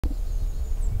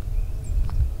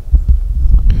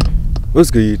What's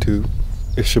good, YouTube?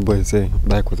 It's your boy Zay,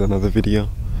 back with another video.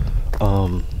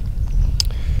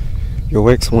 Your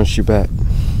ex wants you back.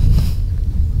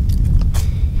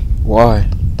 Why?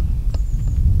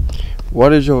 Why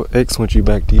does your ex want you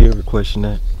back? Do you ever question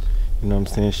that? You know what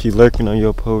I'm saying? She lurking on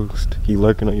your post. He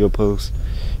lurking on your post.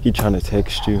 He trying to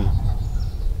text you.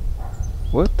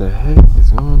 What the heck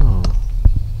is going on?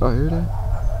 Y'all hear that?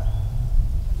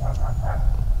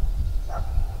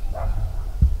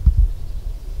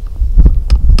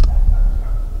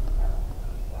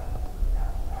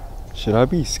 Should I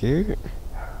be scared?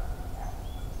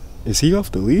 Is he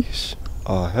off the leash?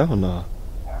 Oh, hell no.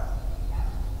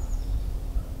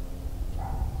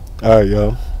 Alright,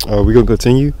 y'all. We gonna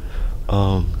continue.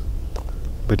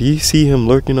 But do you see him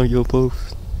lurking on your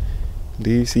post? Do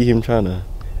you see him trying to,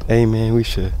 hey man, we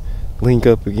should link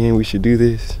up again, we should do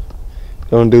this?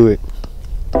 Don't do it.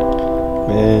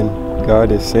 Man,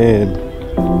 God is saying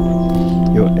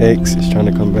your ex is trying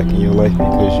to come back in your life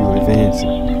because you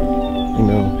advancing. You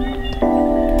know,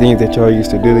 things that y'all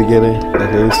used to do together,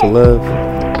 that they used to love,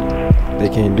 they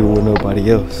can't do with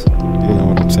nobody else. You know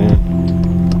what I'm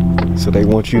saying? So they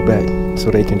want you back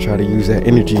so they can try to use that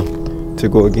energy to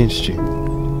go against you.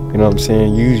 You know what I'm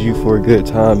saying? Use you for a good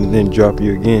time and then drop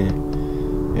you again.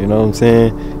 You know what I'm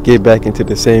saying? Get back into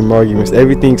the same arguments.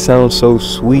 Everything sounds so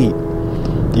sweet,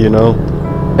 you know?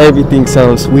 Everything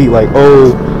sounds sweet, like,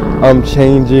 oh, I'm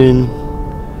changing.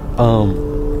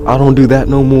 I don't do that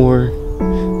no more.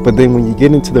 But then when you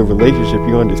get into the relationship,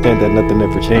 you understand that nothing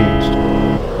ever changed.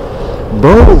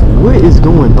 Bro, what is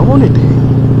going on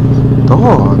today?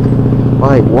 Dog.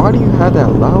 Like, why do you have that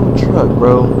loud truck,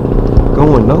 bro,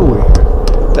 going nowhere?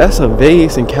 That's some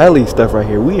Vegas and Cali stuff right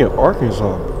here. We in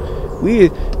Arkansas.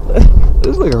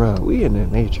 Let's look around. We in the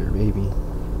nature, baby.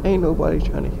 Ain't nobody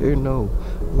trying to hear no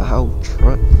loud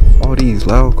truck. All these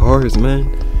loud cars,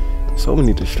 man. So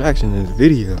many distractions in this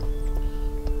video.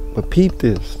 But peep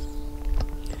this.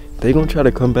 They gonna try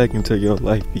to come back into your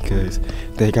life because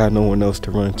they got no one else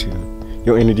to run to.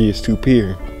 Your energy is too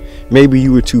pure. Maybe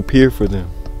you were too pure for them.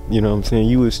 You know what I'm saying?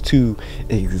 You was too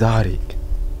exotic.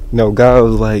 No, God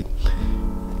was like,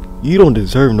 you don't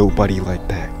deserve nobody like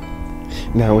that.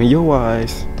 Now in your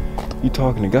eyes, you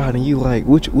talking to God and you like,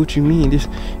 what you mean?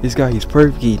 This guy, he's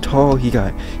perfect, he tall, he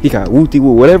got wooty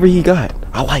woo, whatever he got,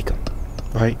 I like him.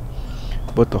 Right?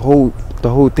 But the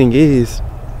whole thing is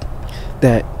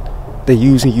that they're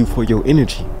using you for your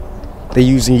energy. They're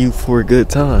using you for a good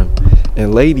time.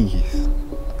 And ladies,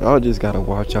 y'all just gotta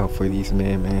watch out for these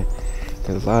men, man.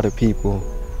 Because a lot of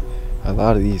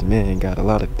these men got a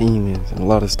lot of demons and a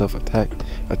lot of stuff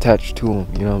attached to them.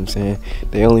 You know what I'm saying?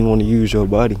 They only want to use your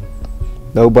body.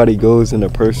 Nobody goes into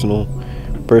personal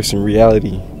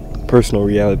reality.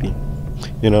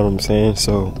 You know what I'm saying?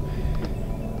 So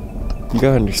you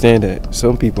gotta understand that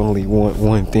some people only want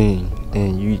one thing,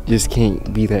 and you just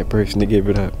can't be that person to give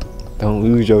it up. Don't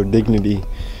lose your dignity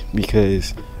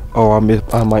because, oh,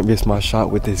 I might miss my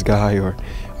shot with this guy, or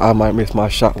I might miss my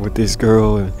shot with this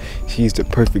girl and she's the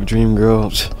perfect dream girl.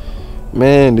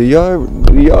 Man, do y'all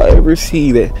ever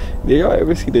see that? Do y'all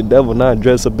ever see the devil not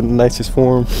dress up in the nicest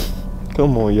form?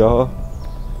 Come on, y'all.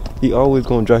 He always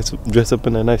gonna dress up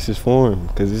in the nicest form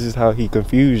because this is how he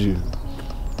confuse you.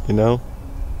 You know?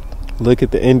 Look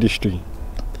at the industry.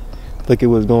 Look at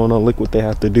what's going on. Look what they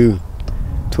have to do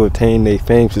to attain their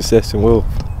fame, success, and wealth.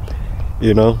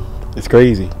 You know? It's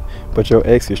crazy. But your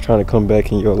ex is trying to come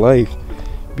back in your life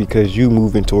because you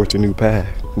moving towards a new path.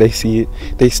 They see it.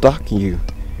 They stalking you.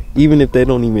 Even if they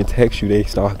don't even text you, they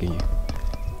stalking you.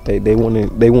 They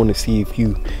want to see if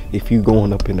you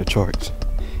going up in the charts,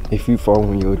 if you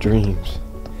following your dreams.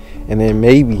 And then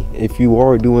maybe if you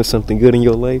are doing something good in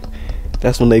your life,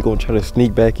 that's when they gonna try to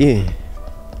sneak back in.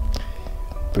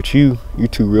 But you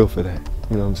too real for that.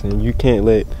 You know what I'm saying? You can't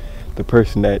let the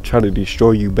person that try to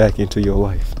destroy you back into your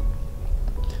life.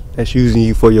 That's using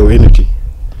you for your energy.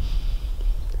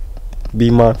 Be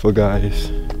mindful, guys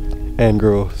and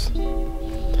girls,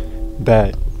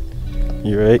 that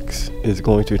your ex is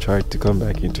going to try to come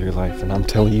back into your life, and I'm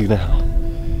telling you now,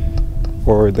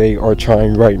 or they are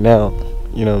trying right now.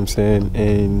 You know what I'm saying?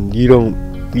 And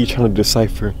you're trying to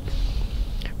decipher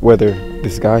whether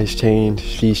this guy's changed,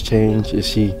 she's changed. Is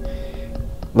she?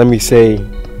 Let me say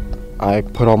I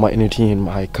put all my energy and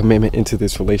my commitment into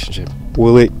this relationship.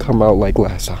 Will it come out like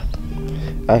last time?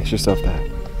 Ask yourself that.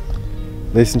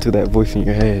 Listen to that voice in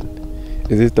your head.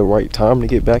 Is it the right time to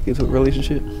get back into a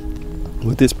relationship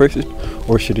with this person,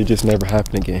 or should it just never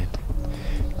happen again?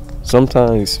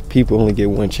 Sometimes people only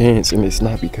get one chance, and it's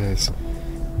not because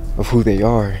of who they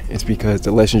are. It's because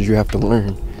the lessons you have to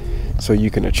learn so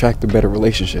you can attract a better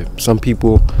relationship. Some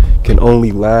people can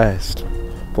only last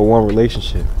for one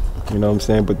relationship. You know what I'm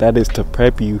saying? But that is to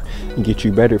prep you and get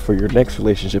you better for your next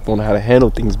relationship, on how to handle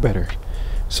things better.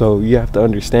 So you have to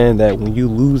understand that when you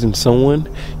losing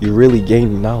someone, you're really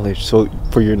gaining knowledge so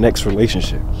for your next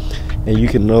relationship, and you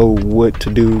can know what to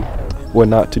do, what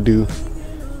not to do.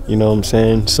 You know what I'm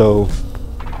saying? So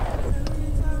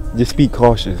just be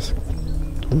cautious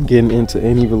when getting into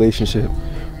any relationship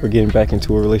or getting back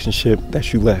into a relationship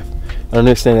that you left.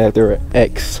 Understand that they're an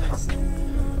ex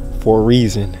for a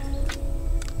reason.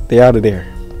 They out of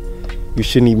there. You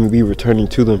shouldn't even be returning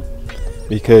to them,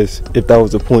 because if that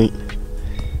was the point,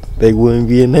 they wouldn't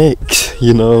be an ex.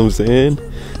 You know what I'm saying?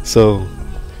 So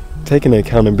taking the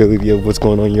accountability of what's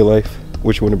going on in your life,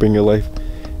 what you want to bring in your life,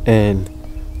 and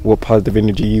what positive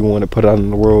energy you want to put out in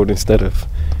the world, instead of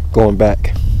going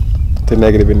back to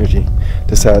negative energy,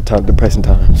 to sad time, depressing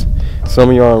times. Some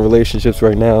of y'all in relationships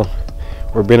right now,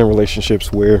 or been in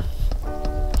relationships where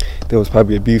they was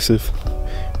probably abusive,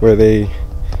 where they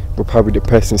were probably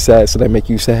depressed and sad, so that make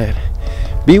you sad.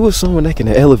 Be with someone that can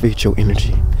elevate your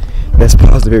energy, that's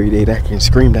positive every day, that can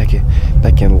scream, that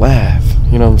can laugh.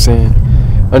 You know what I'm saying?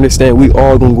 Understand, we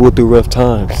all gonna go through rough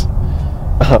times.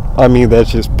 I mean,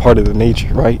 that's just part of the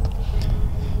nature, right?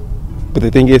 But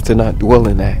the thing is to not dwell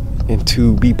in that, and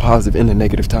to be positive in the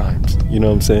negative times. You know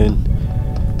what I'm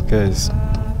saying? Because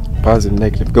positive and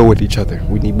negative go with each other.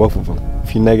 We need both of them.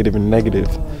 If you're negative and negative,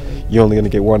 you're only gonna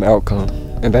get one outcome,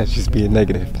 and that's just being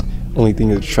negative. Only thing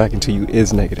that's attracting to you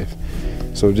is negative.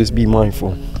 So just be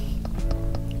mindful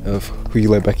of who you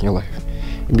let back in your life,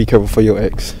 and be careful for your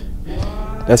ex.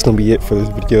 That's gonna be it for this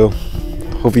video.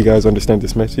 Hope you guys understand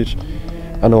this message.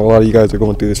 I know a lot of you guys are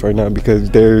going through this right now,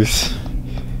 because there's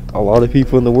a lot of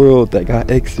people in the world that got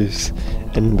exes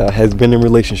and that has been in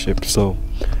relationships. So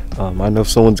I know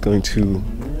someone's going to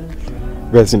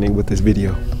resonate with this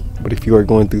video. But if you are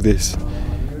going through this,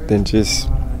 then just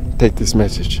take this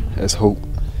message as hope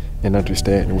and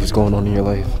understand what's going on in your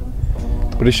life.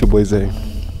 But it's your boy Zay.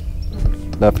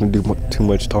 Not gonna do too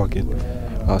much talking.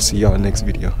 I'll see y'all next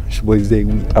video. It's your boy Zay.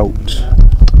 We out.